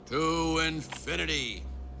to infinity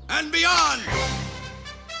and beyond.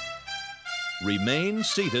 Remain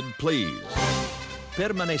seated, please.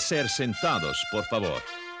 Permanecer sentados, por favor.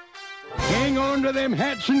 Hang on to them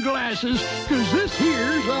hats and glasses, because this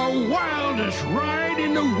here's the wildest ride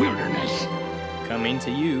in the wilderness. Coming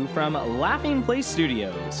to you from Laughing Place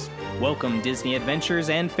Studios. Welcome, Disney adventurers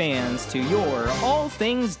and fans, to your All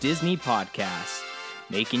Things Disney podcast,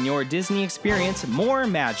 making your Disney experience more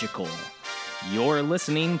magical. You're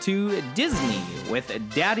listening to Disney with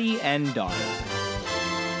Daddy and Daughter.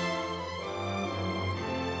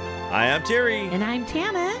 Hi, I'm Terry. And I'm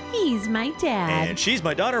Tana. He's my dad. And she's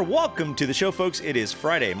my daughter. Welcome to the show, folks. It is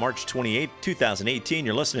Friday, March 28th, 2018.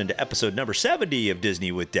 You're listening to episode number 70 of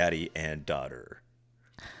Disney with Daddy and Daughter.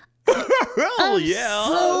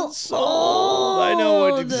 So old. I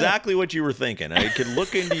know exactly what you were thinking. I could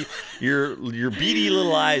look into your beady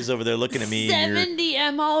little eyes over there looking at me. 70,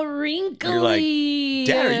 I'm all wrinkly. You're like,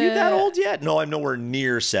 Dad, are you that old yet? No, I'm nowhere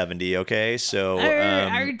near 70, okay? So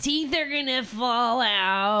our teeth are going to fall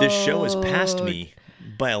out. this show has passed me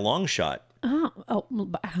by a long shot. Oh,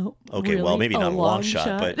 Okay, really? well, maybe not a long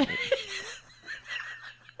shot, but...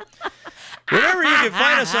 Remember, you can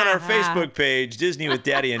find us on our Facebook page, Disney with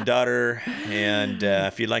Daddy and Daughter. And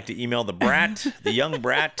if you'd like to email the young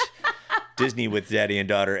brat, Disney with Daddy and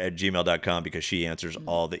Daughter at gmail.com, because she answers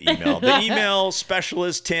all the email. The email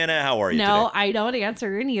specialist, Tana, how are you today? No, I don't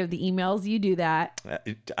answer any of the emails. You do that.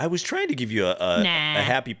 I was trying to give you a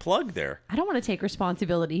happy plug there. I don't want to take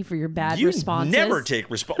responsibility for your bad you responses. Never take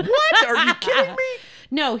responsibility. What? Are you kidding me?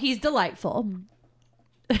 No, he's delightful.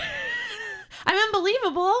 I'm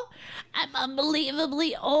unbelievable. I'm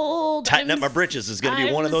unbelievably old. Tighten Up My Britches is going to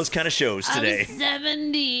be one of those kind of shows today. I'm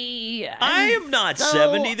 70. I am not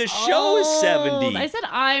 70. The show is 70. I said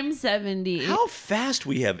I'm 70. How fast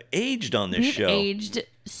we have aged on this show. Aged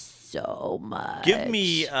so much. Give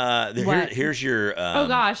me, here's your... oh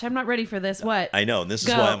gosh, I'm not ready for this. What? I know, and this is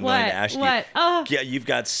why I'm going to ask you. What? Oh, yeah, you've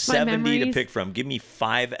got 70 to pick from. Give me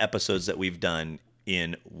 5 episodes that we've done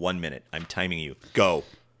in 1 minute. I'm timing you. Go.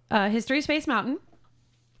 History Space Mountain.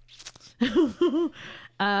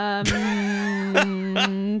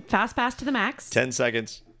 Fast Pass to the Max. 10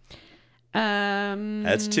 seconds.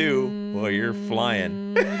 That's 2. Well, you're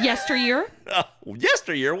flying. Yesteryear.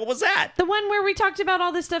 Yesteryear? What was that? The one where we talked about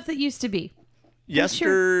all the stuff that used to be.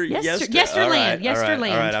 Yesterland.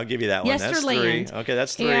 Yesterland. All right, I'll give you that one. Yesterland. That's 3. Okay,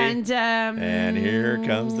 that's 3. And here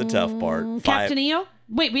comes the tough part. 5. Captain EO.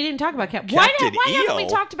 Wait, we didn't talk about Captain. Why haven't we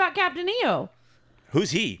talked about Captain EO?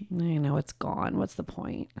 Who's he? I know, it's gone. What's the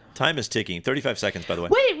point? Time is ticking. 35 seconds, by the way.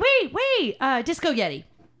 Wait. Disco Yeti.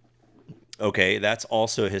 Okay, that's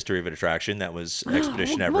also a History of an Attraction. That was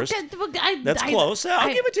Expedition Everest. That's close. I'll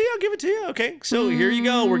give it to you. Okay, so here you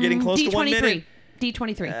go. We're getting close to 1 minute.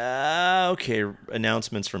 D23. Okay,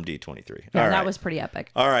 announcements from D23. Yeah, all right. That was pretty epic.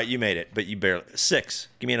 All right, you made it, but you barely. 6.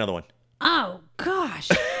 Give me another one. Oh, gosh.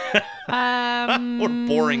 We're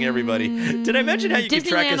boring everybody. Did I mention how you can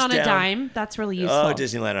track us down? Disneyland on a dime. That's really useful. Oh,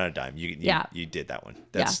 Disneyland on a dime. You did that one.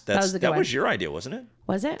 That was your idea, wasn't it?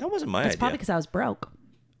 Was it? That wasn't my idea. It's probably because I was broke.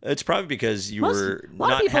 It's probably because you were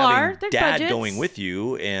not having Dad going with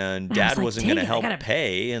you, and Dad wasn't going to help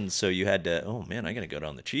pay, and so you had to, oh man, I got to go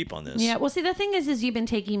down the cheap on this. Yeah, well, see, the thing is you've been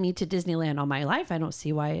taking me to Disneyland all my life. I don't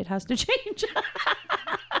see why it has to change.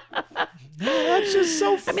 That's just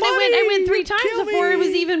so funny. I mean, I went 3 times before I was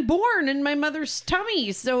even born in my mother's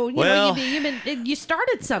tummy. So, you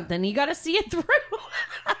started something. You got to see it through.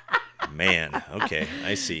 Man, okay,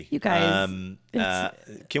 I see. You guys,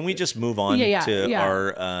 can we just move on to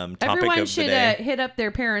our topic Everyone of should the day? Hit up their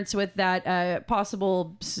parents with that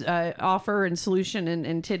possible offer and solution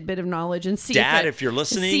and tidbit of knowledge and see Dad, if you're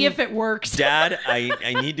listening, see if it works. Dad,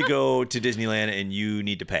 I need to go to Disneyland and you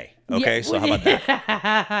need to pay. Okay, so how about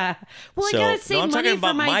that? Well, I gotta save I'm money talking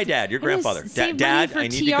about for my dad, your grandfather. Dad, I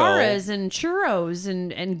need to go. Tiaras and churros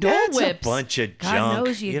and Dole That's Whips. a bunch of God junk.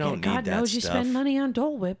 knows you don't need God that knows you stuff. spend money on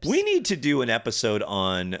Dole Whips. We need to do an episode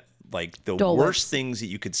on like the Dole worst Whips. things that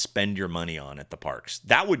you could spend your money on at the parks.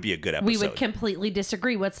 That would be a good episode. We would completely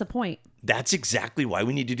disagree. What's the point? That's exactly why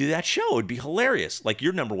we need to do that show. It'd be hilarious. Like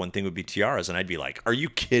your number one thing would be tiaras, and I'd be like, "Are you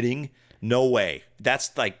kidding? No way."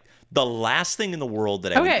 That's like the last thing in the world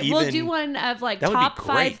that I would even... Okay, we'll do one of like That would be top 5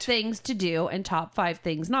 great. things to do and top 5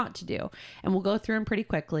 things not to do. And we'll go through them pretty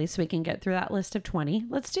quickly so we can get through that list of 20.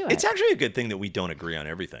 Let's do it. It's actually a good thing that we don't agree on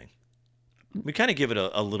everything. We kind of give it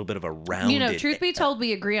a little bit of a rounded... truth be told,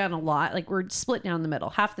 we agree on a lot. Like, we're split down the middle.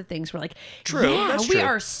 Half the things we're like, True, yeah, that's we true.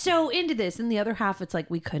 are so into this. And the other half, it's like,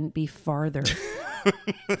 we couldn't be farther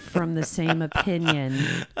from the same opinion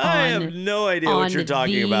I have no idea what you're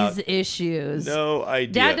talking about. these issues. No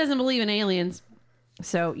idea. Dad doesn't believe in aliens.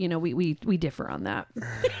 So, we differ on that.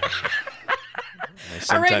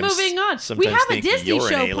 All right, moving on. We have a Disney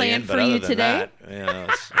show planned for you today.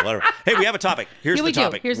 Whatever. Hey, we have a topic. Here's the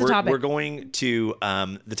topic. Here's the topic. We're going to,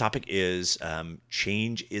 the topic is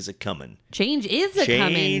change is a-coming. Change is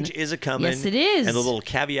a-coming. Change is a-coming. Yes, it is. And the little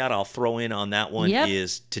caveat I'll throw in on that one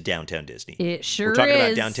is to Downtown Disney. It sure is. We're talking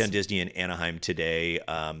about Downtown Disney in Anaheim today.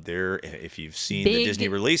 If you've seen the Disney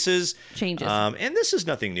releases. Changes. And this is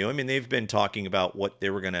nothing new. I mean, they've been talking about what they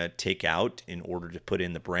were going to take out in order to put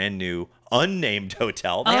in the brand new unnamed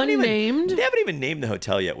hotel. They haven't even named the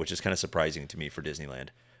hotel yet, which is kind of surprising to me for Disneyland.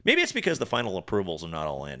 Maybe it's because the final approvals are not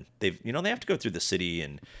all in. They have to go through the city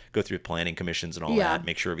and go through planning commissions and all that,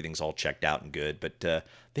 make sure everything's all checked out and good. But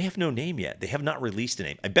they have no name yet. They have not released a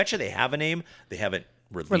name. I bet you they have a name. They haven't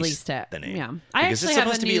released the name. Yeah, because it's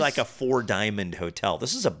supposed to be like a 4-diamond hotel.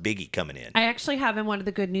 This is a biggie coming in. I actually have in one of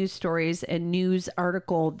the good news stories a news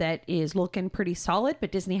article that is looking pretty solid,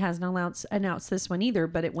 but Disney hasn't announced this one either.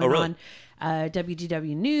 But it went on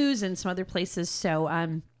WDW News and some other places. So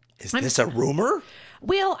is this a rumor?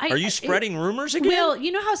 Well, are you spreading rumors again? Well,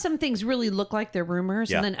 you know how some things really look like they're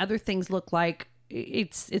rumors, and then other things look like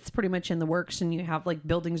it's pretty much in the works, and you have like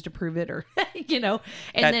buildings to prove it, or and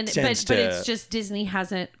then but it's just Disney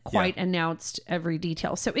hasn't quite announced every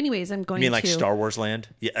detail. So, anyways, I'm going. You mean like Star Wars Land?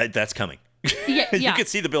 Yeah, that's coming. Yeah. You can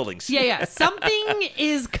see the buildings. Yeah. Something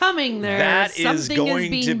is coming there. That is going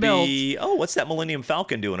being to built. be. Oh, what's that Millennium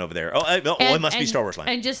Falcon doing over there? It must be Star Wars Land.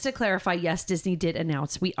 And just to clarify, yes, Disney did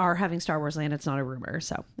announce we are having Star Wars Land. It's not a rumor.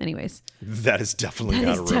 So, anyways, that is definitely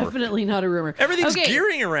not a rumor. Definitely not a rumor. Everything's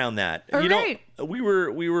gearing around that. All right. We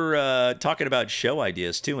were talking about show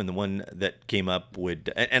ideas too, and the one that came up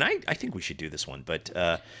would, and I think we should do this one,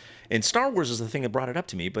 but. And Star Wars is the thing that brought it up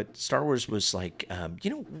to me, but Star Wars was like,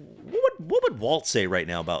 what would Walt say right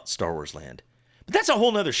now about Star Wars Land? But that's a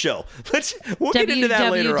whole nother show. We'll get into that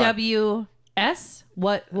later on. WWS?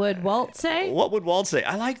 What would Walt say? What would Walt say?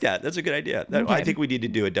 I like that. That's a good idea. Okay. I think we need to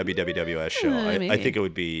do a WWWS show. I think it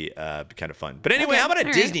would be kind of fun. But anyway, how about a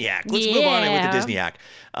Disney hack? Let's move on in with the Disney hack.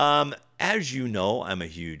 As you know, I'm a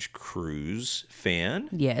huge cruise fan.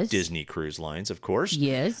 Yes. Disney Cruise Lines, of course.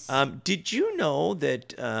 Yes. Did you know that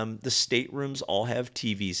the staterooms all have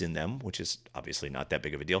TVs in them, which is obviously not that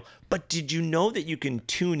big of a deal? But did you know that you can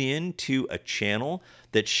tune in to a channel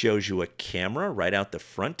that shows you a camera right out the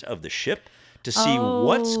front of the ship to see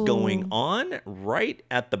what's going on right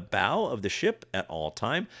at the bow of the ship at all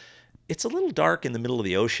time? It's a little dark in the middle of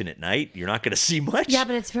the ocean at night. You're not going to see much. Yeah,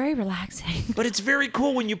 but it's very relaxing. But it's very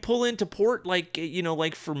cool when you pull into port. Like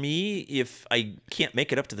for me, if I can't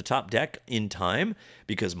make it up to the top deck in time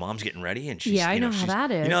because mom's getting ready and she's... Yeah, I know how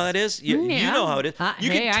that is. You know how that is? You know how it is. You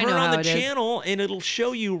can turn on the channel and it'll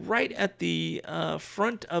show you right at the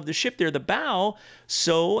front of the ship there, the bow,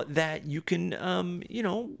 so that you can,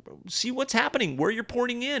 see what's happening, where you're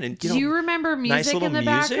porting in. And, do you remember music in the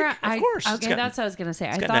background? Of course. Okay, that's what I was going to say.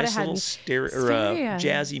 I thought nice it had...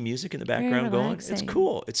 jazzy music in the background going. It's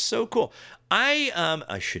cool. It's so cool.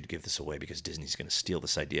 I should give this away because Disney's going to steal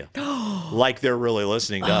this idea, like they're really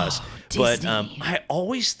listening to us. Disney. But I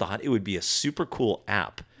always thought it would be a super cool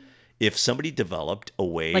app if somebody developed a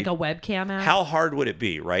way, like a webcam app. How hard would it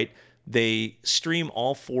be, right? They stream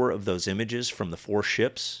all 4 of those images from the 4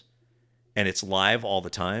 ships. And it's live all the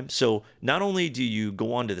time. So not only do you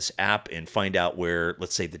go onto this app and find out where,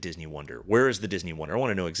 let's say, the Disney Wonder. Where is the Disney Wonder? I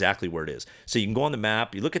want to know exactly where it is. So you can go on the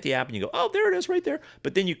map, you look at the app, and you go, oh, there it is right there.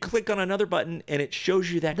 But then you click on another button, and it shows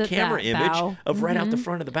you that camera image of right out the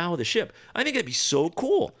front of the bow of the ship. I think that'd be so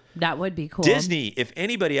cool. That would be cool. Disney, if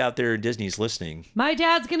anybody out there in Disney's listening. My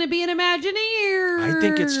dad's going to be an Imagineer. I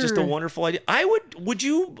think it's just a wonderful idea. Would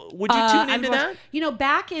you tune into that?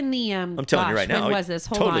 Back in the... I'm telling you right now. When was this?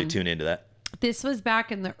 Hold totally on. Tune into that. This was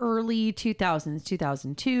back in the early 2000s,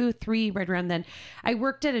 2002, 3, right around then. I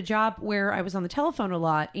worked at a job where I was on the telephone a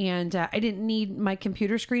lot, and I didn't need my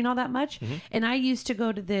computer screen all that much. Mm-hmm. And I used to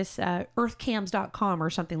go to this earthcams.com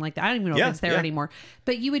or something like that. I don't even know if it's there anymore.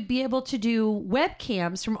 But you would be able to do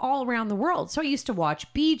webcams from all around the world. So I used to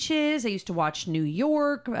watch beaches. I used to watch New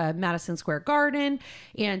York, Madison Square Garden.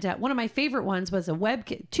 And one of my favorite ones was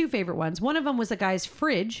two favorite ones. One of them was a guy's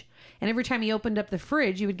fridge. And every time he opened up the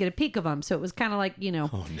fridge, you would get a peek of him. So it was kind of like,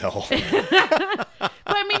 Oh, no. But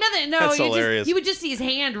I mean, nothing. No, that's hilarious. You would just see his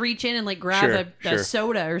hand reach in and like grab a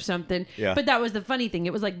soda or something. Yeah. But that was the funny thing.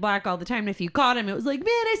 It was like black all the time. And if you caught him, it was like, man,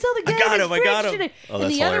 I saw the guy. I got him. Today. Oh,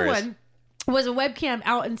 and the hilarious. other one was a webcam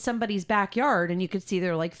out in somebody's backyard, and you could see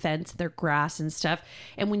their like fence, their grass and stuff.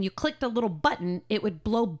 And when you clicked a little button, it would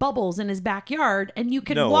blow bubbles in his backyard, and you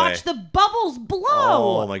could No watch way. the bubbles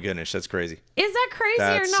blow. Oh my goodness, that's crazy. Is that crazy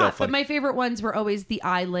That's or so not? funny. But my favorite ones were always the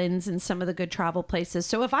islands and some of the good travel places.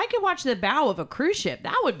 So if I could watch the bow of a cruise ship,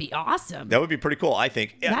 that would be awesome. That would be pretty cool, I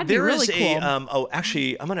think. That'd be There really is cool.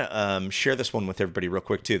 actually, I'm going to share this one with everybody real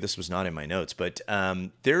quick, too. This was not in my notes, but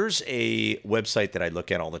there's a website that I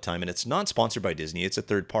look at all the time, and it's not sponsored by Disney. It's a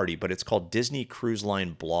third party, but it's called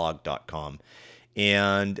DisneyCruiseLineBlog.com.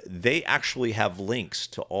 And they actually have links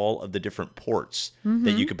to all of the different ports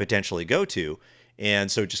that you could potentially go to.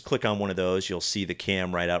 And so just click on one of those. You'll see the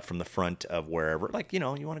cam right out from the front of wherever. Like, you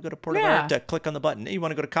know, you want to go to Puerto Yeah. Vallarta, click on the button. You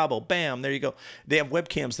want to go to Cabo, bam, there you go. They have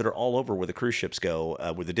webcams that are all over where the cruise ships go,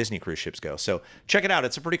 where the Disney cruise ships go. So check it out.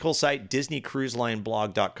 It's a pretty cool site,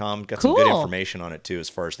 DisneyCruiseLineBlog.com. Got some good Cool. information on it, too, as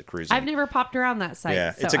far as the cruising. I've never popped around that site.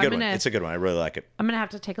 Yeah, so it's a good one. gonna- It's a good one. I really like it. I'm going to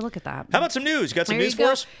have to take a look at that. How about some news? You got some There news you for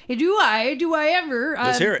go. us? Do I ever?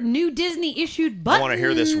 Let's hear it. New Disney issued buttons I wanna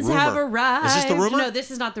hear this rumor. have arrived. Is this the rumor? No,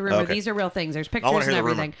 this is not the rumor. Okay. These are real things. There's I pictures wanna and hear the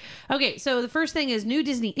rumor. everything. Okay, so the first thing is new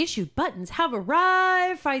Disney issued buttons have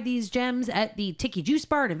arrived. Find these gems at the Tiki Juice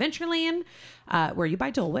Bar in Adventureland, where you buy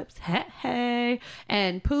Dole Whips. Hey.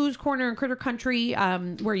 And Pooh's Corner and Critter Country,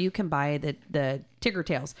 where you can buy the Tigger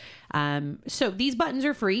Tails. So these buttons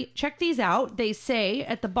are free. Check these out. They say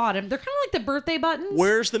at the bottom, they're kind of like the birthday buttons.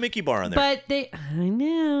 Where's the Mickey bar on there? But I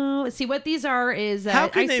know. See, what these are is How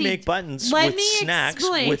can I they see- make buttons Let with me snacks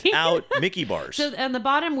explain. without Mickey bars? So on the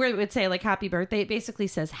bottom where it would say like happy birthday, it basically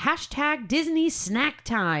says hashtag Disney snack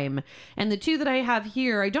time. And the two that I have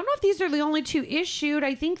here, I don't know if these are the only two issued.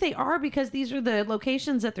 I think they are because these are the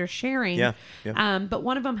locations that they're sharing. Yeah. But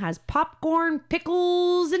one of them has popcorn,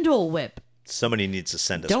 pickles, and Dole Whip. Somebody needs to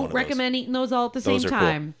send us one Don't of recommend eating those all at the Those same are cool.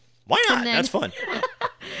 time. Why not? And then- That's fun.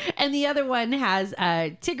 And the other one has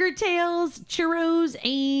Tigger Tails, churros,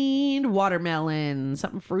 and watermelon.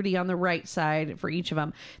 Something fruity on the right side for each of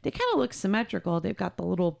them. They kind of look symmetrical. They've got the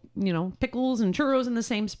little, pickles and churros in the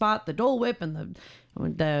same spot, the Dole Whip and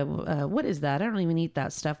the what is that? I don't even eat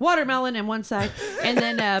that stuff. Watermelon on one side, and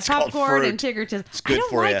then called popcorn and fruit. Tigger Tails. It's good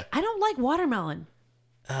for ya. I don't like watermelon.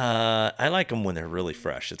 I like them when they're really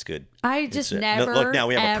fresh. It's good. I just It's, never. Look, now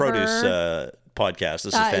we have ever, a produce podcast. This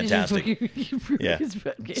is fantastic. Yeah.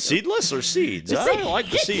 Okay. Seedless or seeds? I don't like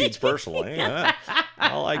the seeds personally.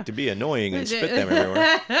 I like to be annoying and spit them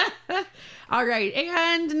everywhere. All right,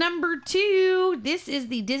 and number 2, this is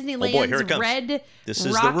the Disneyland's Oh, here it comes. Red This is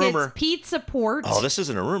the Rockets rumor. Pizza Port. Oh, this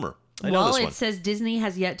isn't a rumor. I know Well, this it one. says Disney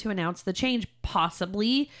has yet to announce the change,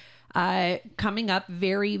 possibly coming up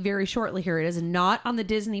very, very shortly here. It is not on the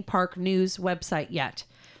Disney Park News website yet,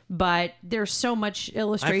 but there's so much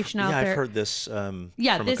illustration out there. I've heard this from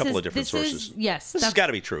Yeah, a this couple is- of different this is- sources. yes, This has that's- got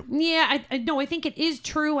to be true. Yeah, I no, I think it is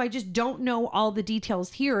true. I just don't know all the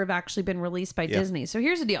details here have actually been released by Disney. So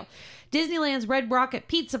here's the deal. Disneyland's Red Rocket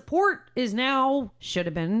Pizza Port is now, should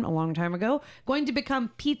have been a long time ago, going to become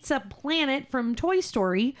Pizza Planet from Toy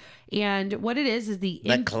Story. And what it is the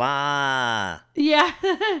The claw. yeah.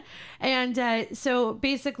 And so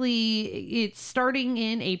basically it's starting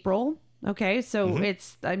in April. Okay, so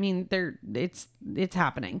it's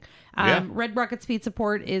happening. Yeah. Red Rocket's Pizza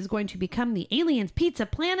Port is going to become the Aliens Pizza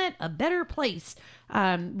Planet, a better place.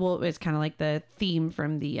 Well, it's kind of like the theme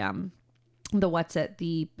from the what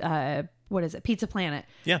is it? Pizza Planet.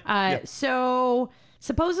 Yeah. So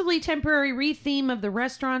supposedly temporary re-theme of the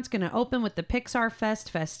restaurant's going to open with the Pixar Fest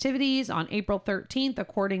festivities on April 13th,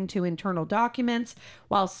 according to internal documents.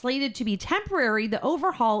 While slated to be temporary, the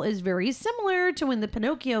overhaul is very similar to when the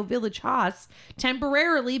Pinocchio Village Haas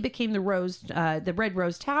temporarily became the Red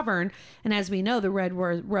Rose Tavern. And as we know, the Red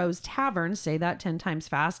Rose Tavern, say that 10 times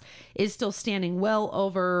fast, is still standing well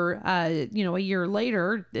over, a year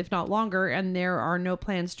later, if not longer. And there are no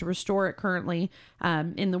plans to restore it currently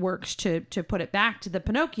in the works to put it back to the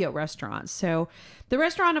Pinocchio restaurant. So the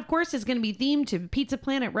restaurant, of course, is going to be themed to Pizza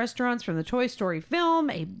Planet restaurants from the Toy Story film.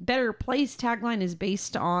 A better place tagline is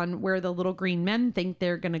based on where the little green men think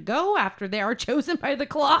they're going to go after they are chosen by the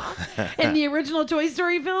claw in the original Toy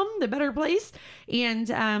Story film, The Better Place.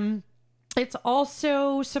 And it's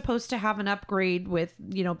also supposed to have an upgrade with,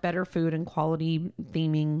 better food and quality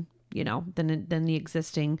theming, than the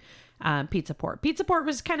existing Pizza Port. Pizza Port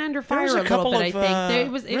was kind of under fire a little bit, I think.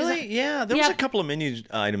 It was there was a couple of menu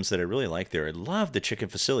items that I really liked there. I love the chicken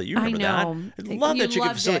facility. You remember know. that? I love You that chicken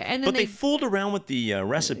loved facility. it. And then But they fooled around with the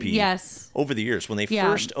recipe Yes. over the years. When they Yeah.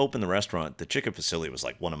 first opened the restaurant, the chicken facility was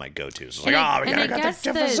like one of my go-tos. It was like, And we I got the guess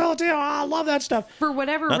chicken facility. Oh, I love that stuff. For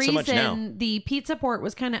whatever Not so much now. reason, the Pizza Port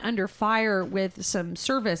was kind of under fire with some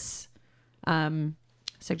service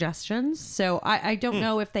suggestions. So I don't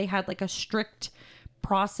know if they had like a strict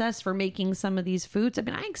process for making some of these foods. I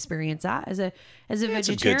mean, I experience that as a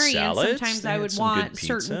vegetarian. salads. Sometimes They I had would some want good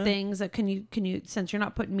certain pizza. things that can you since you're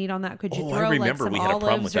not putting meat on that, could you Oh, throw I remember like some we had a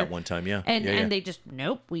problem with olives that one time. Yeah. And Yeah. and they just we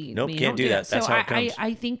Nope, we can't don't do that. So That's how it comes.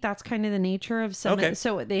 I think that's kind of the nature of some. Okay.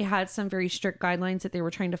 So they had some very strict guidelines that they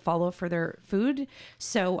were trying to follow for their food.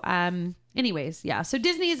 So anyways, yeah. So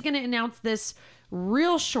Disney is going to announce this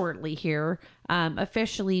real shortly here,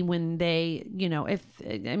 officially, when they,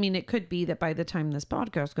 it could be that by the time this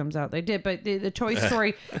podcast comes out they did, but the Toy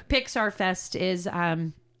Story Pixar Fest is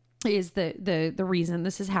the reason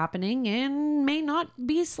this is happening, and may not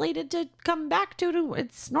be slated to come back to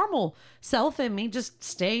its normal self. It may just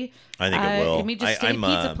stay. I think it will. It may just stay I'm,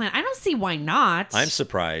 Pizza Planet. I don't see why not. I'm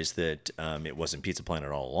surprised that it wasn't Pizza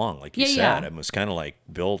Planet all along, like you Yeah, said. yeah. It was kind of like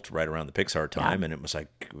built right around the Pixar time, and it was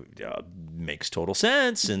like makes total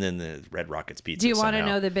sense. And then the Red Rockets Pizza. Do you want to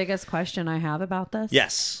somehow. know the biggest question I have about this?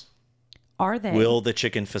 Yes. Are they? Will the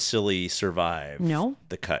chicken facility survive? No.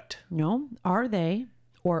 The cut. No. Are they,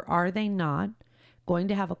 or are they not, going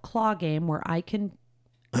to have a claw game where I can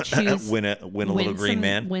choose win a little green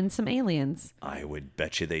man? win some aliens? I would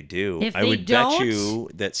bet you they do. If I they would bet don't- you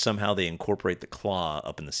that somehow they incorporate the claw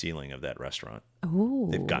up in the ceiling of that restaurant. Ooh,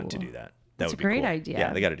 They've got to do that. That That's would a be great cool. idea.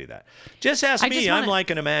 Yeah, they got to do that. Just ask I me. just I'm wanna- like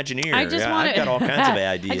an Imagineer. I just Yeah, want I've got all kinds of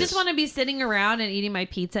ideas. I just want to be sitting around and eating my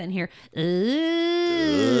pizza and hear. Ooh.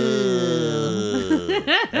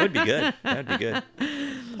 That would be good. That'd be good.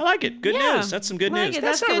 I like it. Good Yeah, news. That's some good like news. it.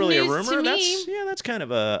 That's That's not good really a news to rumor. me. That's kind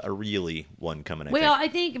of a really one coming. Well, think.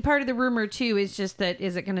 I think part of the rumor too is just that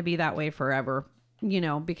is it going to be that way forever?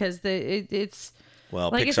 Because it's. Well,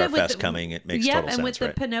 Like I Pixar said, with Fest the- coming, it makes Yep, total and sense, with the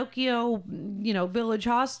right? Pinocchio, Village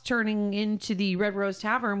House turning into the Red Rose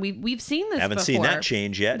Tavern, we've seen this. Haven't before. seen that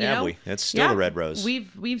change yet, You have know? we? It's still Yeah, the Red Rose.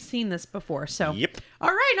 We've seen this before. So Yep. All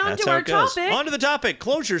right, on That's to how our it goes. topic. On to the topic.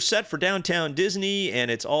 Closure set for downtown Disney, and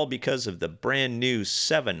it's all because of the brand new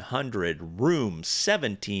 700-room,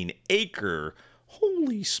 17-acre.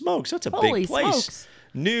 Holy smokes, that's a Holy big place. smokes.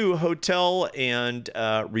 New hotel and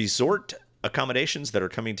resort accommodations that are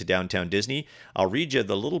coming to downtown Disney. I'll read you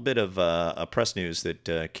the little bit of press news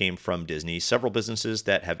that came from Disney. Several businesses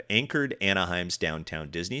that have anchored Anaheim's downtown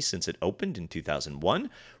Disney since it opened in 2001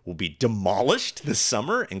 will be demolished this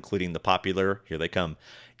summer, including the popular, here they come,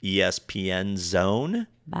 ESPN Zone.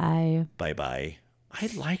 Bye. Bye-bye. I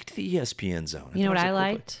liked the ESPN Zone. You know what thought I it was a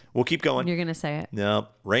cool liked? place. We'll keep going. You're gonna say it. No,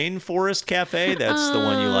 Rainforest Cafe, that's the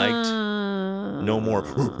one you liked. No more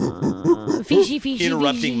Fishy.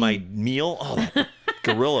 interrupting my meal. Oh, that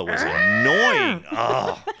gorilla was annoying.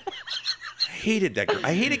 Oh, I hated that.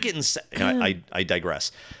 I hated getting. I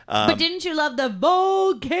digress. But didn't you love the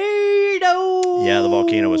volcano? Yeah, the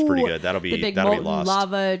volcano was pretty good. That'll the be big that'll be molten lost.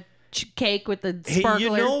 lava cake with the Hey, sparkler.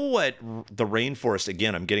 you know what? The rainforest.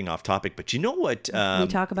 Again, I'm getting off topic, but you know what? we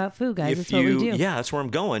talk about food, guys. If That's what we do. yeah, that's where I'm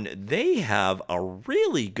going. They have a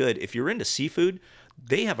really good. If you're into seafood,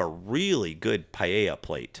 they have a really good paella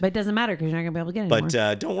plate. But it doesn't matter because you're not gonna be able to get it anymore.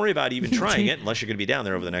 But don't worry about even trying it unless you're going to be down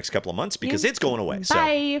there over the next couple of months because it's going away. Bye.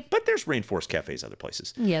 So, but there's Rainforest Cafes other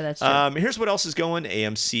places. Yeah, that's true. Here's what else is going.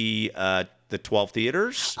 AMC, the 12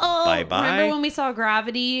 theaters. Oh, Bye-bye. remember when we saw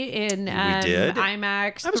Gravity in did.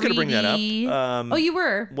 IMAX? I was going to bring that up. 3D? Oh, you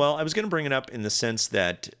were? Well, I was going to bring it up in the sense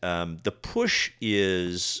that the push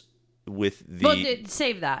is with the... Well,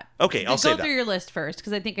 save that. Okay, I'll Go save that. through your list first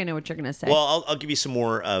because I think I know what you're going to say. Well, I'll give you some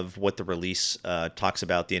more of what the release talks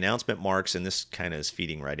about. The announcement marks, and this kind of is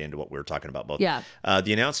feeding right into what we were talking about both. Yeah.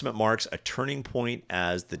 The announcement marks a turning point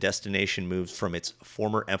as the destination moves from its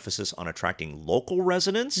former emphasis on attracting local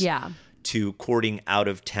residents Yeah. to courting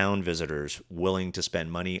out-of-town visitors willing to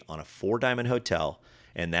spend money on a 4-diamond hotel.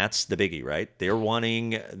 And that's the biggie, right? They're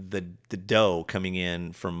wanting the dough coming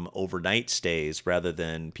in from overnight stays rather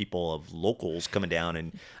than people of locals coming down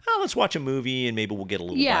and, let's watch a movie and maybe we'll get a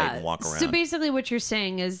little bite and walk around. So basically what you're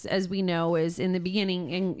saying is, as we know, is in the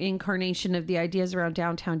beginning incarnation of the ideas around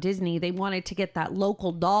downtown Disney, they wanted to get that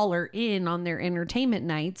local dollar in on their entertainment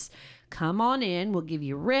nights. Come on in, we'll give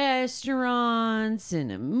you restaurants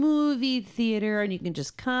and a movie theater, and you can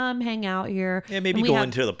just come hang out here. Yeah, maybe And we go have-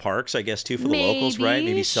 into the parks, I guess, too, for the locals, right?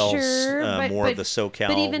 Maybe sell more of the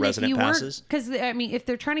SoCal resident passes. Because, I mean, if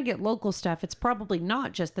they're trying to get local stuff, it's probably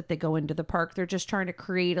not just that they go into the park. They're just trying to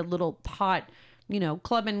create a little hot,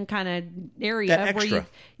 clubbing kind of area. That where extra,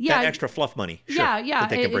 you, that extra fluff money. Sure, yeah. that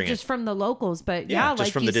they can bring just in. from the locals. But Yeah, just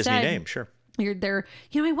like from you the Disney said, name, sure. You're there.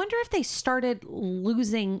 I wonder if they started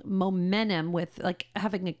losing momentum with like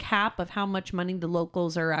having a cap of how much money the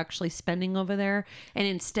locals are actually spending over there, and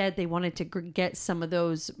instead they wanted to get some of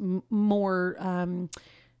those more,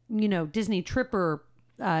 Disney Tripper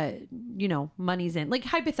money's in. Like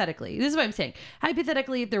hypothetically, this is what I'm saying.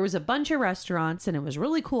 Hypothetically, if there was a bunch of restaurants and it was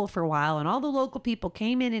really cool for a while and all the local people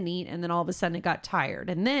came in and eat and then all of a sudden it got tired.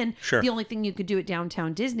 And then Sure. the only thing you could do at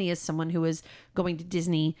Downtown Disney as someone who is going to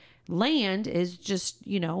Disneyland is just,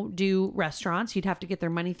 do restaurants. You'd have to get their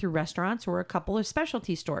money through restaurants or a couple of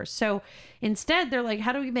specialty stores. So instead they're like,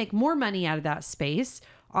 how do we make more money out of that space?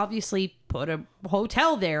 Obviously put a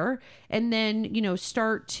hotel there and then,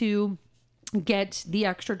 start to get the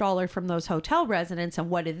extra dollar from those hotel residents and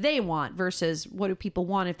what do they want versus what do people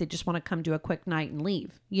want if they just want to come do a quick night and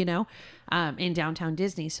leave, in Downtown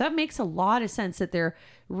Disney. So it makes a lot of sense that they're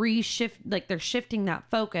they're shifting that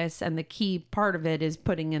focus, and the key part of it is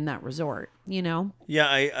putting in that resort, Yeah,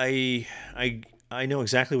 I know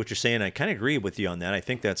exactly what you're saying. I kind of agree with you on that. I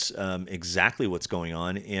think that's exactly what's going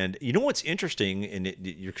on. And you know what's interesting, and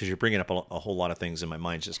because you're bringing up a whole lot of things in my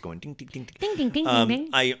mind's just going ding, ding, ding, ding, ding, ding, ding, ding.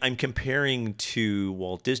 I'm comparing to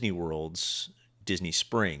Walt Disney World's Disney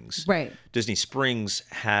Springs. Right. Disney Springs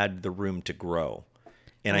had the room to grow.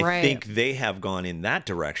 And I Right. think they have gone in that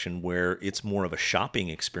direction where it's more of a shopping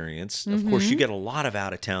experience. Of course, you get a lot of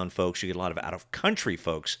out-of-town folks. You get a lot of out-of-country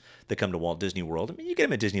folks that come to Walt Disney World. I mean, you get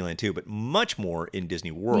them at Disneyland too, but much more in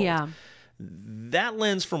Disney World. Yeah. That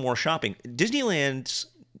lends for more shopping. Disneyland's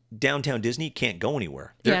Downtown Disney can't go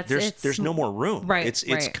anywhere. Yeah, There's no more room. Right, It's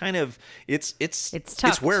right. kind of it's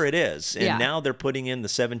tucked. where it is. And Yeah. now they're putting in the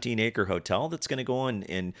 17-acre hotel that's going to go on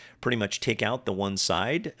and pretty much take out the one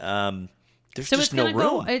side. There's So just it's no gonna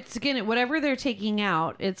room. go. It's gonna whatever they're taking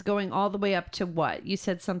out. It's going all the way up to what you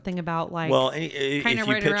said something about like. Well, if kinda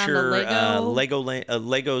you right around the picture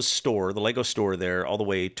Lego store, the Lego store there, all the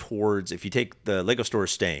way towards, if you take the Lego store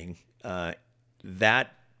staying,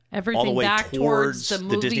 that everything all the way back towards the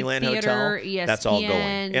movie Disneyland theater, Hotel, ESPN, that's all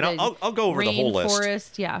going. And I'll go over the whole list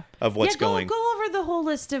Rainforest, yeah, of what's yeah, going. Go over the whole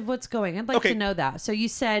list of what's going. I'd like Okay. to know that. So you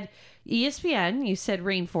said ESPN, you said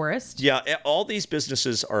Rainforest. Yeah, all these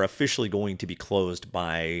businesses are officially going to be closed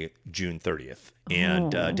by June 30th,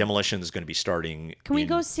 and demolition is going to be starting. Can we in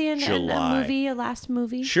go see a July. last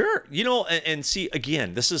movie? Sure. And see,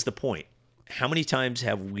 again, this is the point. How many times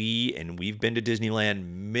have we've been to Disneyland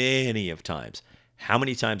many of times. How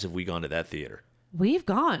many times have we gone to that theater? We've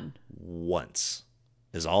gone. Once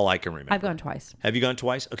is all I can remember. I've gone twice. Have you gone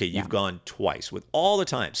twice? Okay, you've gone twice with all the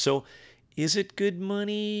time. So is it good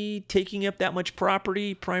money taking up that much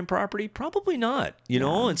property, prime property? Probably not,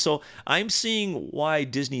 And so I'm seeing why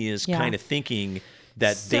Disney is kind of thinking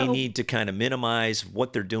that they So- need to kind of minimize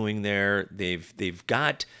what they're doing there. They've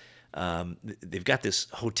got this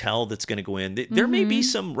hotel that's going to go in. There may be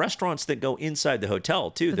some restaurants that go inside the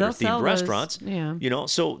hotel too, that they'll are sell themed those, restaurants. yeah.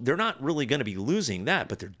 So they're not really going to be losing that,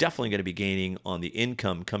 but they're definitely going to be gaining on the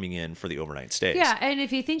income coming in for the overnight stays. Yeah, and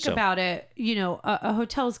if you think So- about it, a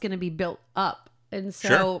hotel is going to be built up. And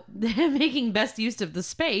so they're making best use of the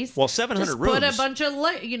space. Well, 700 just put rooms. a bunch of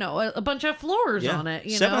a bunch of floors on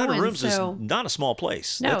it. 700 and rooms so, is not a small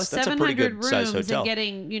place. no, That's a 700 pretty good rooms size hotel.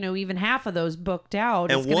 and getting even half of those booked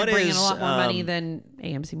out And is going what to bring in is, a lot more money than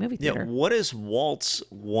AMC movie Yeah, theater. what is Walt's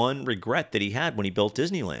one regret that he had when he built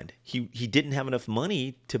Disneyland? He didn't have enough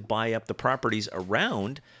money to buy up the properties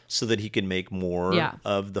around so that he could make more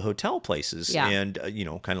of the hotel places. Yeah. And,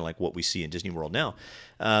 kind of like what we see in Disney World now.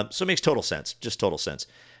 So it makes total sense, just total sense.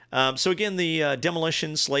 So again, the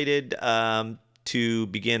demolition slated to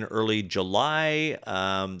begin early July.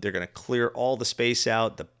 They're going to clear all the space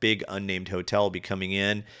out. The big unnamed hotel will be coming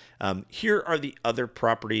in. Here are the other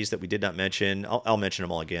properties that we did not mention. I'll mention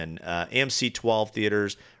them all again. AMC 12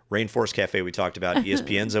 theaters, Rainforest Cafe we talked about,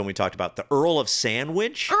 ESPN Zone we talked about, the Earl of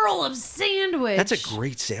Sandwich. Earl of Sandwich. That's a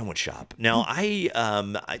great sandwich shop. Now,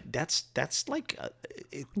 that's like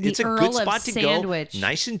it's a Earl good of spot to Sandwich. go.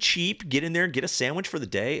 Nice and cheap. Get in there, get a sandwich for the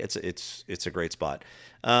day. It's a great spot.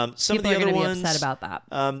 Some People of the are other gonna be ones. upset about that.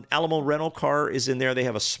 Alamo Rental Car is in there. They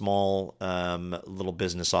have a small little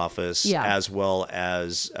business office, Yeah. as well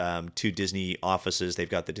as 2 Disney offices. They've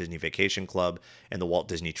got the Disney Vacation Club and the Walt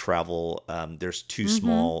Disney Travel. There's 2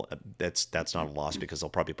 small. That's not a loss because they'll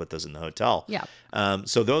probably put those in the hotel. Yeah.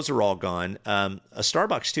 So those are all gone. A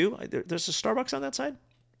Starbucks too. There's a Starbucks on that side.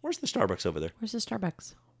 Where's the Starbucks over there? Where's the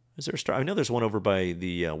Starbucks? Is there a Star? I know there's one over by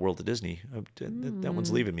the World of Disney. That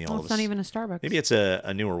one's leaving me all Well, of it's a not even a Starbucks. Maybe it's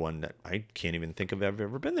a newer one that I can't even think of I've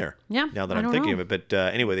ever been there. Yeah, Now that I I'm don't thinking know. of it.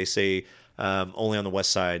 But anyway, they say only on the west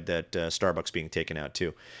side that Starbucks being taken out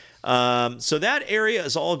too. So that area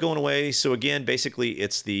is all going away. So again, basically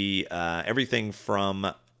it's the everything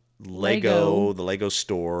from Lego. the Lego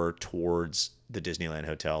store towards the Disneyland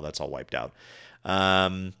Hotel. That's all wiped out.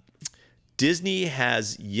 Disney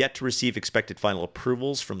has yet to receive expected final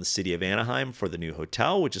approvals from the city of Anaheim for the new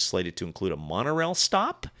hotel, which is slated to include a monorail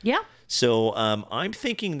stop. Yeah. So I'm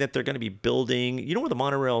thinking that they're going to be building, you know where the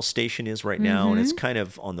monorail station is right now? And it's kind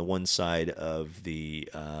of on the one side of the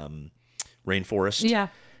rainforest. Yeah.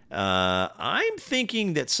 I'm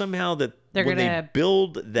thinking that somehow that They're when they gonna-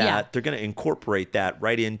 build that, Yeah. they're going to incorporate that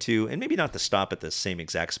right into, and maybe not the stop at the same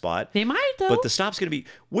exact spot. They might, though. But the stop's going to be,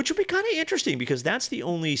 which would be kind of interesting because that's the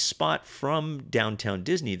only spot from downtown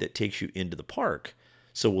Disney that takes you into the park.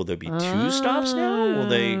 So will there be two stops now?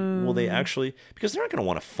 Will they actually, because they're not going to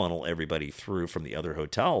want to funnel everybody through from the other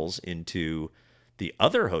hotels into the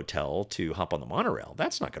other hotel to hop on the monorail.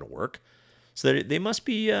 That's not going to work. So they must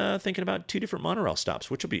be thinking about two different monorail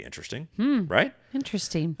stops, which will be interesting, right?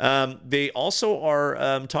 Interesting. They also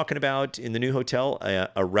are talking about in the new hotel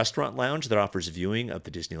a restaurant lounge that offers viewing of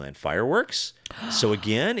the Disneyland fireworks. So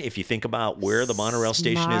again, if you think about where the monorail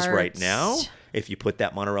station is right now, if you put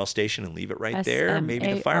that monorail station and leave it right there,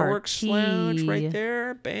 maybe the fireworks lounge right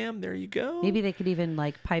there, bam, there you go. Maybe they could even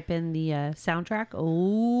like pipe in the soundtrack.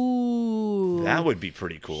 Oh, That would be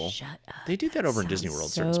pretty cool. Shut up. They do that over in Disney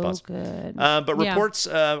World, certain so spots. good. But Yeah. reports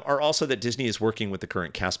are also that Disney is working with the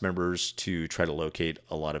current cast members to try to locate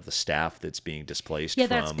a lot of the staff that's being displaced. Yeah,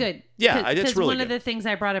 that's good. Yeah, it's Because really one good. of the things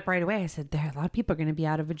I brought up right away, I said there a lot of people are going to be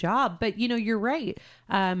out of a job, but you're right.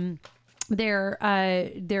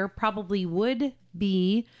 There probably would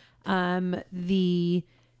be the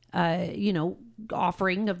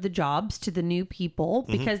offering of the jobs to the new people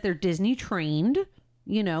because they're Disney trained.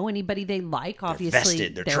 Anybody they like, obviously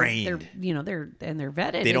vested, they're trained. They're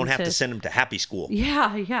vetted. They don't have to into- send them to Happy School.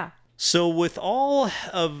 Yeah. So with all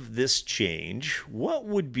of this change, what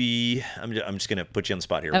would be, I'm just going to put you on the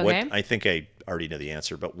spot here. Okay. I think I already know the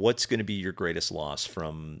answer, but what's going to be your greatest loss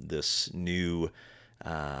from this new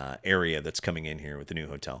area that's coming in here with the new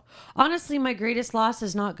hotel? Honestly, my greatest loss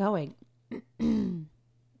is not going.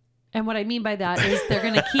 And what I mean by that is they're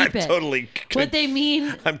going to keep it. Totally. What they mean,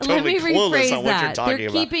 I'm let totally me clueless rephrase on what you're that. talking They're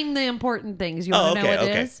about. keeping the important things. You want to know what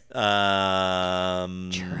it is? The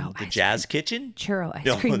ice Jazz Kitchen? Churro ice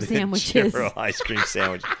No, cream the sandwiches. Churro ice cream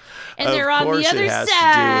sandwich. And Of they're on course the it other has to do with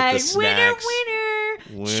side. the Winner, snacks.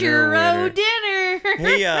 winner. Winner, Churro winner. dinner.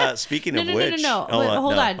 Hey, speaking of which. No. Oh,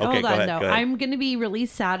 Hold no. on. Okay, Hold go on, ahead, though. go ahead. I'm going to be really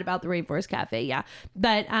sad about the Rainforest Cafe. Yeah.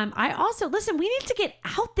 But I also, listen, we need to get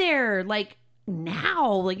out there like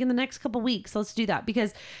now, like in the next couple weeks. Let's do that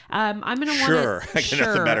because I'm going to want Sure. to. I got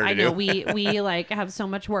nothing better to I know do. we like have so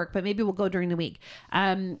much work, but maybe we'll go during the week.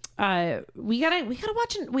 We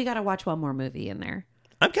gotta watch one more movie in there.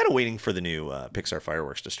 I'm kind of waiting for the new Pixar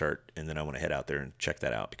fireworks to start, and then I want to head out there and check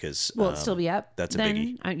that out because Will it still be up? that's a then?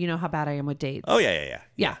 biggie. You know how bad I am with dates. Oh yeah.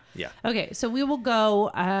 Yeah. Okay, so we will go,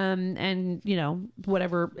 and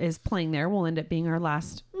whatever is playing there will end up being our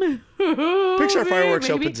last. Pixar fireworks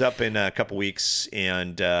maybe. opens up in a couple weeks,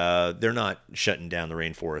 and they're not shutting down the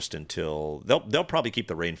rainforest until they'll probably keep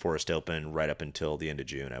the rainforest open right up until the end of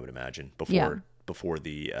June, I would imagine, before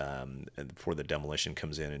the demolition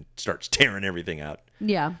comes in and starts tearing everything out.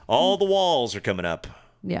 Yeah. All the walls are coming up.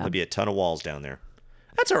 Yeah. There'll be a ton of walls down there.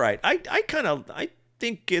 That's all right. I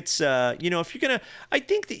think it's if you're gonna, I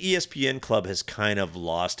think the ESPN Club has kind of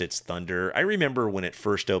lost its thunder. I remember when it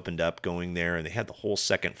first opened up, going there, and they had the whole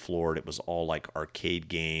second floor, and it was all like arcade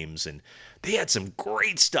games, and they had some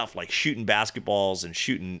great stuff like shooting basketballs and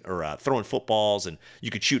throwing footballs, and you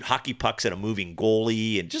could shoot hockey pucks at a moving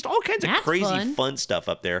goalie, and just all kinds of That's crazy fun stuff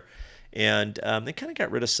up there. And they kind of got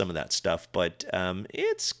rid of some of that stuff, but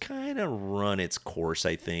it's kind of run its course,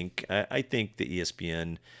 I think. I think the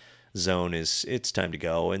ESPN zone it's time to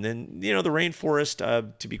go. And then, the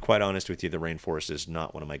rainforest, to be quite honest with you, the rainforest is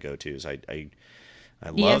not one of my go-tos. I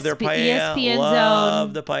love their paella, ESPN love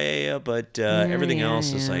zone. the paella, but everything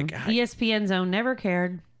else is like, ESPN Zone never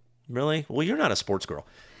cared. really? Well, you're not a sports girl.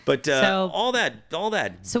 But So- all that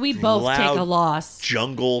So we both take loud a loss.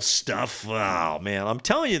 jungle stuff. Oh man, I'm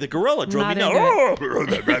telling you, the gorilla drove me Not nuts.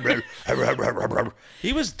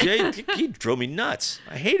 He drove me nuts.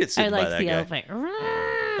 I hated I sitting by liked that the guy. elephant.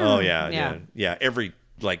 Oh yeah. Every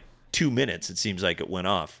 2 minutes, it seems like it went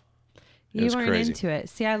off. You was weren't crazy. into it.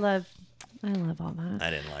 See, I love all that. I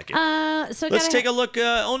didn't like it. So Let's take a look.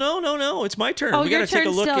 Oh no! It's my turn. Oh, we your gotta take a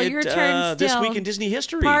turn look still, at your turn this still. week in Disney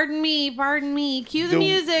history. Pardon me. Cue the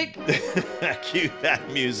music. Cue that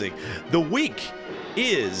music. The week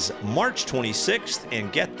is March 26th,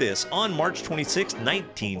 and get this: on March 26th,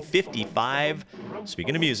 1955,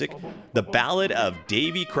 speaking of music, The Ballad of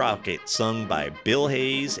Davy Crockett, sung by Bill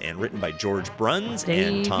Hayes and written by George Bruns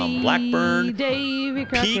and Tom Blackburn, Davy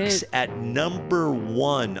Crockett. peaks at number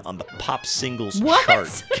 1 on the pop singles What?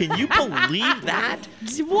 chart. Can you believe that?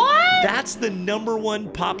 What? That's the number 1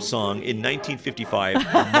 pop song in 1955,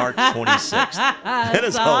 March 26th. That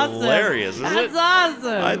is awesome. hilarious, isn't it? That's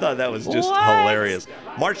awesome. I thought that was just What? hilarious.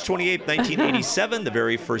 March 28th, 1987, the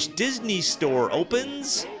very first Disney store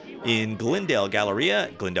opens in Glendale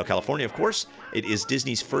Galleria, Glendale, California, of course. It is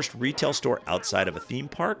Disney's first retail store outside of a theme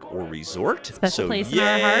park or resort. Special place yay in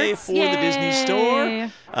our hearts. for the Disney Yay.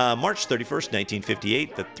 store. March 31st,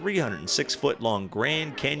 1958, the 306-foot-long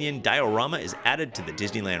Grand Canyon diorama is added to the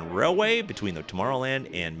Disneyland Railway between the Tomorrowland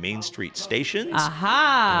and Main Street stations.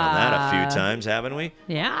 Aha. Done that a few times, haven't we?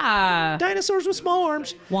 Yeah. Dinosaurs with small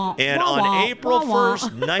arms. Wah, And wah, on wah, April wah, wah.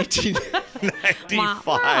 1st, 1995,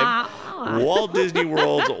 Wah, wah. Walt Disney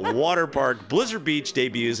World's water park Blizzard Beach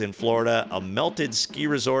debuts in Florida, a melted ski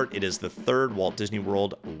resort. It is the 3rd Walt Disney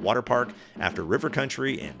World water park after River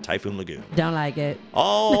Country and Typhoon Lagoon. Don't like it.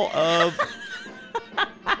 All of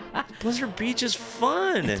Blizzard Beach is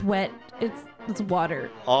fun. It's wet. It's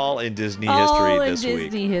water. All in Disney All history in this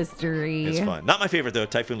week. Disney history. It's fun. Not my favorite though.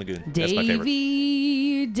 Typhoon Lagoon. That's my favorite.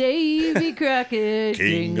 Davy Crockett,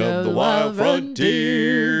 King of the wild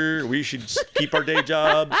frontier. We should keep our day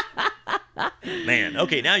jobs. Man,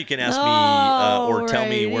 okay, now you can ask me or tell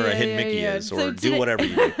me where a hidden Mickey is, or So do whatever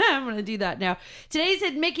you do. I'm going to do that now. Today's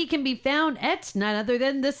hidden Mickey can be found at none other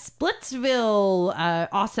than the Splitsville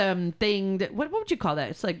awesome thing. What would you call that?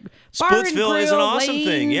 It's like bar and Splitsville is an grill awesome thing.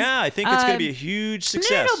 lanes. Yeah, I think it's going to be a huge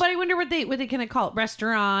success. No, but I wonder what they kind of call it.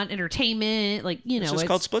 Restaurant, entertainment, like, It's just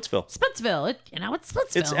called Splitsville. Splitsville. It's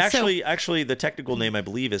Splitsville. It's actually the technical name, I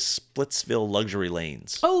believe, is Splitsville Luxury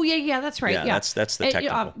Lanes. Oh yeah, that's right. Yeah, Yeah, that's the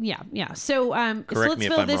technical. Yeah. So Correct me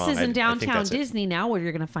if Splitsville, I'm this wrong. is I in think downtown that's it. Disney now. Where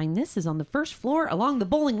you're going to find this is on the first floor along the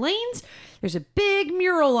bowling lanes. There's a big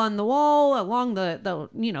mural on the wall along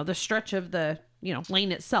the stretch of the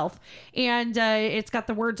lane itself, and it's got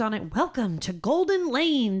the words on it, "Welcome to Golden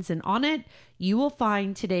Lanes," and on it you will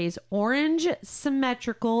find today's orange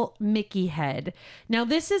symmetrical Mickey head. Now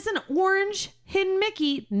this is an orange hidden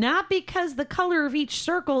Mickey, not because the color of each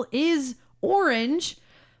circle is orange,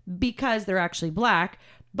 because they're actually black,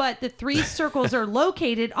 but the 3 circles are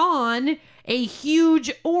located on a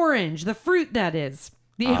huge orange, the fruit that is.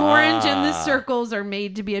 The orange and the circles are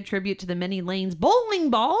made to be a tribute to the many lanes bowling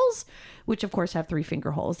balls, which of course have 3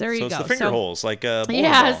 finger holes. There you So go. it's the finger holes, like a bowling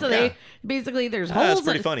Yeah, ball. so they basically there's That's holes.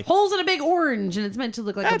 pretty funny. Holes in a big orange, and it's meant to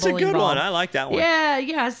look like That's a a bowling good ball. one. I like that one.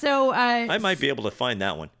 Yeah. So I might be able to find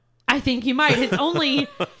that one. I think you might. It's only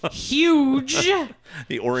huge.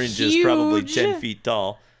 The orange is probably Huge. 10 feet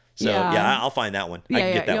tall. So, yeah, I'll find that one. I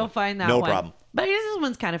can get that you'll one. find that no one. problem. But this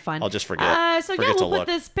one's kind of fun. I'll just forget. So Forget to we'll put look.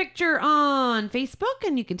 this picture on Facebook,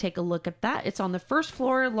 and you can take a look at that. It's on the first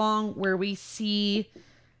floor along where we see,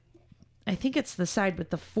 I think it's the side with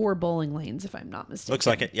the 4 bowling lanes, if I'm not mistaken. Looks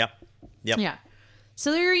like it. Yep. Yeah.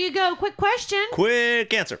 So there you go. Quick question.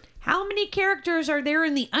 Quick answer. How many characters are there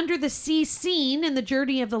in the Under the Sea scene in the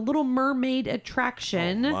Journey of the Little Mermaid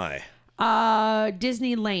attraction? Oh, my.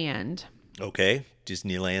 Disneyland. Okay.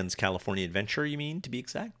 Disneyland's California Adventure, you mean, to be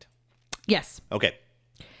exact? Yes. Okay.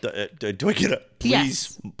 Do I get a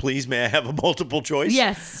Yes. Please, may I have a multiple choice?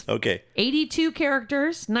 Yes. Okay. 82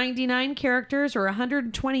 characters, 99 characters, or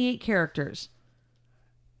 128 characters?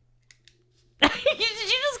 Did you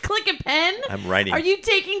just click a pen? I'm writing. Are you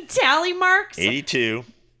taking tally marks? 82.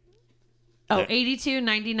 Oh, 82,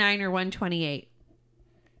 99, or 128.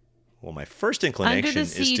 Well, my first Under inclination the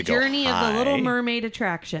is Sea to go Journey high. of the Little Mermaid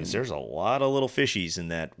attraction. There's a lot of little fishies in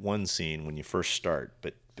that one scene when you first start,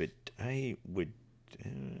 but I would,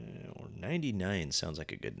 or 99 sounds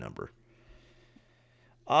like a good number.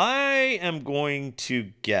 I am going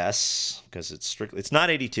to guess, because it's not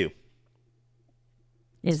 82.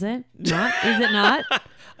 Is it not? Is it not?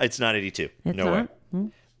 It's not 82. It's no not? way.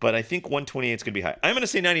 But I think 128 is going to be high. I'm going to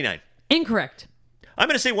say 99. Incorrect. I'm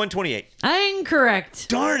going to say 128. Incorrect.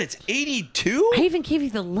 Darn, it's 82? I even gave you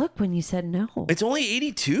the look when you said no. It's only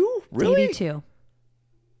 82? Really? 82.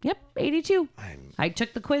 Yep, 82. I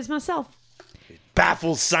took the quiz myself,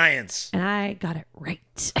 Baffles science. and I got it right.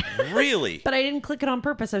 Really? But I didn't click it on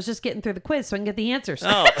purpose. I was just getting through the quiz so I can get the answers.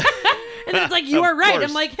 Oh, And it's like, you Of are right. course.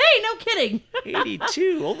 I'm like, hey, no kidding.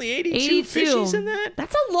 82. Only 82 82. fishies in that?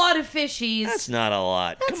 That's a lot of fishies. That's not a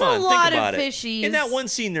lot. That's Come on, a lot think about of it. fishies. In that one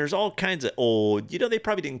scene, there's all kinds of they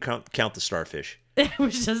probably didn't count the starfish. I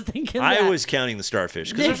was just thinking I that. was counting the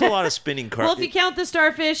starfish because there's a lot of spinning cars. Well, if you count the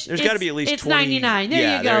starfish, There's got to be at least it's 20. 99. There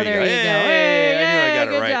Yeah, you go. There you go. Hey, I knew I got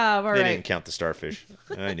it good right. job. All they right. didn't count the starfish.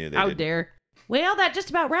 I knew they How did. dare. Well, that just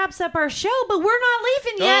about wraps up our show, but we're not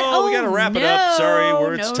leaving yet. Oh, we gotta wrap it up.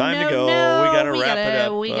 Sorry, it's time to go. We gotta wrap it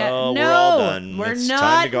up. We're all done. We're It's not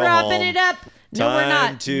time to go wrapping home. it up. No, we're Time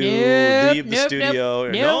not. to leave the studio.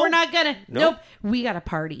 Nope. No? No, we're not gonna. Nope. Nope. We got a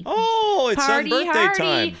party. Oh, it's Party birthday hardy.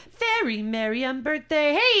 time. Very merry on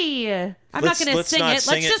birthday. Hey, I'm Let's- not going to let's sing not it.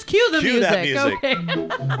 sing Let's it. just cue the Cue that music. music.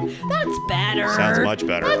 Okay. That's better. Sounds much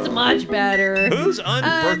better. That's much better. Whose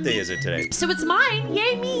birthday is it today? So it's mine.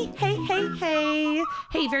 Yay me. Hey, hey, hey.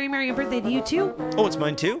 Hey, very merry on birthday to you too. Oh, it's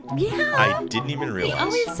mine too? Yeah. I didn't even We realize.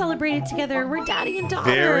 always celebrate it together. We're daddy and daughter.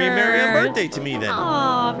 Very merry on birthday to me then.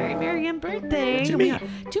 Aw, very merry on birthday. To me.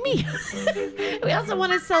 To me. We also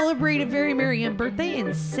want to celebrate a very merry on birthday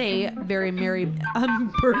and say very merry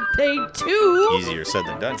on birthday to... Easier said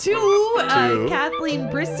than done. To Kathleen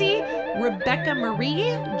Brissy, Rebecca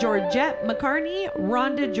Marie, Georgette McCartney,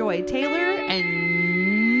 Rhonda Joy Taylor,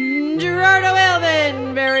 and Gerardo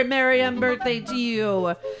Elvin. Very merry on birthday to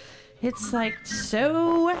you. It's like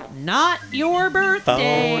so not your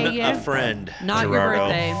birthday. Phone a friend. Not your Gerardo.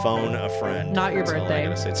 birthday. Phone a friend. Not your That's all I birthday.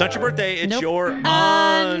 gotta say. It's not your birthday. It's Nope. your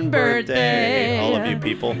Un-birthday. All of you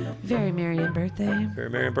people. Very merry on birthday. Very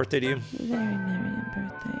merry on birthday to you. Very merry on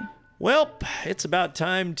birthday. Well, it's about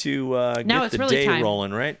time to Now get it's the really day time.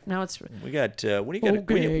 rolling, right? Now it's We got what do you got?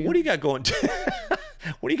 Okay. What do you got going?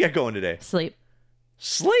 What do you got going today? sleep.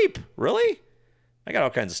 Sleep? Really? I got all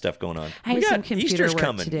kinds of stuff going on. I we have got some computer Easter's work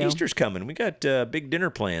coming. to do. Easter's coming. We got big dinner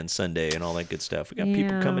plans Sunday and all that good stuff. We got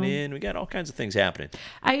people Yeah. coming in. We got all kinds of things happening.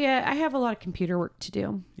 I have a lot of computer work to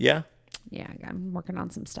do. Yeah. Yeah, I'm working on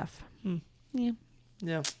some stuff. Hmm. Yeah.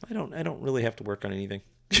 Yeah. I don't really have to work on anything.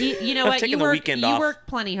 You know I'm what? taking You the work. weekend You off. work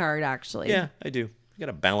plenty hard, actually. Yeah, I do. I got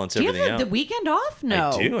to balance Do you everything have the out. weekend off?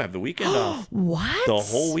 No. I do have the weekend off. What? The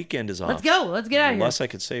whole weekend is off. Let's go. Let's get out of here. Less I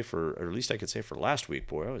could say for, or at least I could say for last week.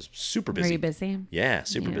 Boy, I was super busy. Are you busy? Yeah,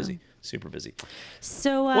 super Yeah. busy. Super busy.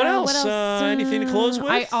 So What else? Anything to close with?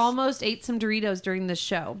 I almost ate some Doritos during this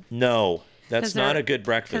show. No, that's 'Cause not they're- a good 'cause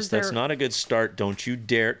breakfast. That's they're- not a good start. Don't you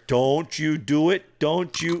dare. Don't you do it.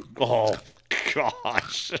 Don't you. Oh,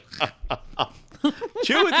 gosh.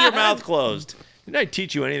 Chew with your mouth closed. Didn't I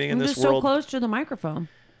teach you anything in I'm this just world? so close to the microphone.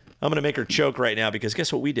 I'm going to make her choke right now because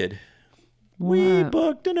guess what we did? We What?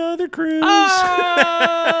 booked another cruise.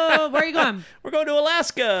 Oh, where are you going? We're going to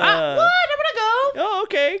Alaska. What? I want to go. Oh,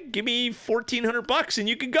 okay. Give me $1,400 and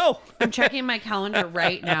you can go. I'm checking my calendar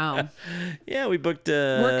right now. Yeah, we booked.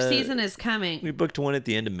 Work season is coming. We booked one at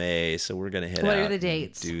the end of May, so we're gonna head What out. are the and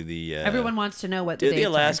dates? Do the Everyone wants to know what the do dates the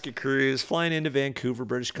Alaska cruise, flying into Vancouver,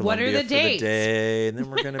 British What are Columbia the for dates? the day, and then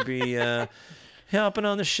we're gonna be helping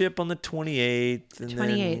on the ship on the 28th, and then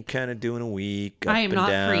 28th. kind of doing a week. are. I am up and not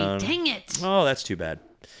down. free. Dang it. Oh, that's too bad.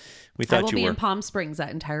 We I thought will you be were. in Palm Springs that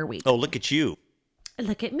entire week. Oh, look at you.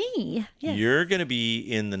 Look at me. Yes. You're gonna be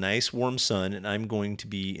in the nice warm sun, and I'm going to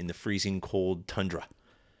be in the freezing cold tundra.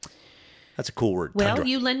 That's a cool word. Well, Tundra.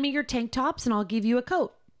 you lend me your tank tops and I'll give you a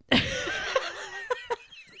coat.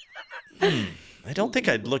 I don't think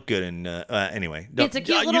I'd look good in. Anyway, no, It's a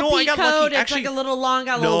cute you little know, I pea got coat. lucky. It's Actually, like a little long,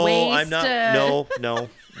 got a no, little waist. I'm not. No,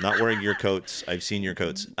 not wearing your coats. I've seen your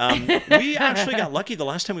coats. We actually got lucky. The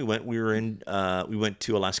last time we went, we went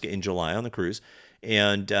to Alaska in July on the cruise,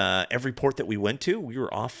 and every port that we went to, we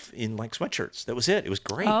were off in like sweatshirts. That was it. It was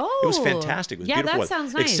great. It was Oh. fantastic. It was Yeah, beautiful. that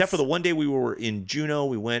sounds nice. Except for the one day we were in Juneau,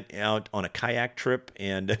 we went out on a kayak trip,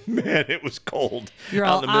 and man, it was cold You're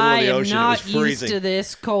out all, in the middle I of the am ocean. not It was freezing. used to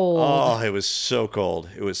this cold. Oh, it was so cold.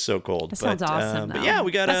 It was so cold. That sounds awesome. But though. yeah,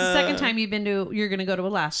 we got That's the second time you're going to go to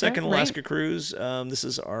Alaska. second right? Alaska cruise. This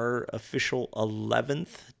is our official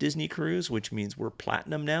 11th Disney cruise, which means we're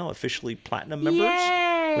platinum now, officially platinum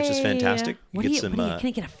members, which is fantastic. What Get do some can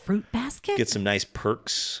I get a fruit basket? get some nice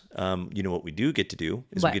perks. You know what we do get to do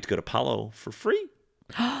is What? we get to go to Palo for free.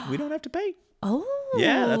 We don't have to pay. Oh.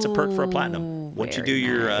 Yeah, that's a perk for a platinum. Once you do very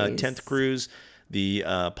your nice. 10th cruise, the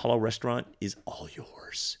Palo restaurant is all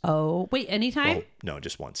yours. Oh, wait, anytime? Oh, no,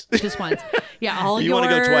 just once. Just once. Yeah, all You yours.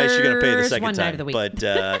 want to go twice, you're going to pay the second one time. night of the week. But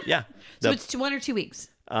yeah, so it's 1 or 2 weeks?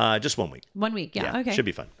 just 1 week. 1 week, yeah. Okay. Should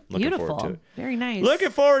be fun. Looking Beautiful. forward to it. Very nice. Looking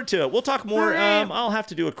forward to it. We'll talk more. All right. I'll have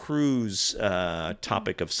to do a cruise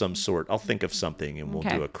topic of some sort. I'll think of something, and we'll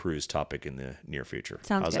Okay. do a cruise topic in the near future.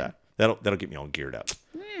 Sounds How's good. that? That'll get me all geared up.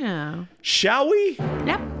 Yeah. Shall we?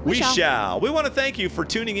 Yep. We shall. We want to thank you for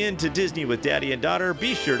tuning in to Disney with Daddy and Daughter.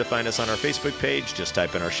 Be sure to find us on our Facebook page. Just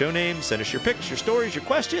type in our show name, send us your pics, your stories, your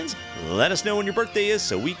questions. Let us know when your birthday is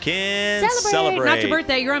so we can celebrate. Not your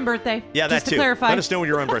birthday, your own birthday. Yeah, Just that to too. clarify. Let us know when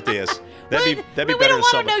your own birthday is. That'd be We better don't to want to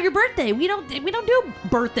celebrate. know your birthday. We don't do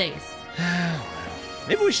birthdays.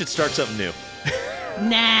 Maybe we should start something new.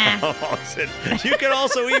 Nah. You can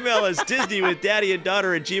also email us,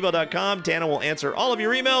 DisneyWithDaddyAndDaughter@gmail.com. Tana will answer all of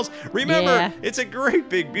your emails. Remember, It's a great,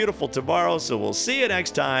 big, beautiful tomorrow, so we'll see you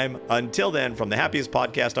next time. Until then, from the happiest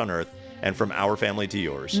podcast on earth and from our family to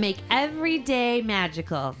yours. Make every day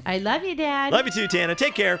magical. I love you, Dad. Love you too, Tana.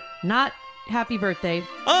 Take care. Not happy birthday.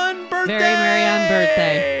 On birthday! Very merry on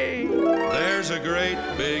birthday. There's a great,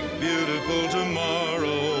 big, beautiful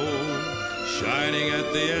tomorrow shining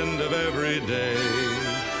at the end of every day.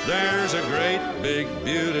 There's a great, big,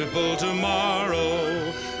 beautiful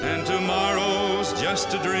tomorrow, and tomorrow's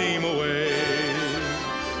just a dream away.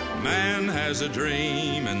 Man has a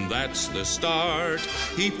dream, and that's the start.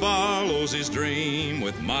 He follows his dream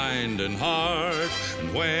with mind and heart.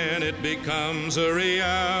 And when it becomes a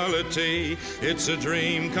reality, it's a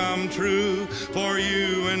dream come true for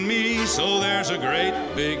you and me. So there's a great,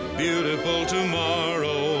 big, beautiful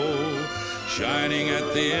tomorrow shining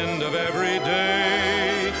at the end of every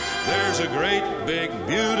day. There's a great, big,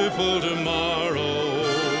 beautiful tomorrow,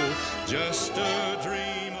 just a dream.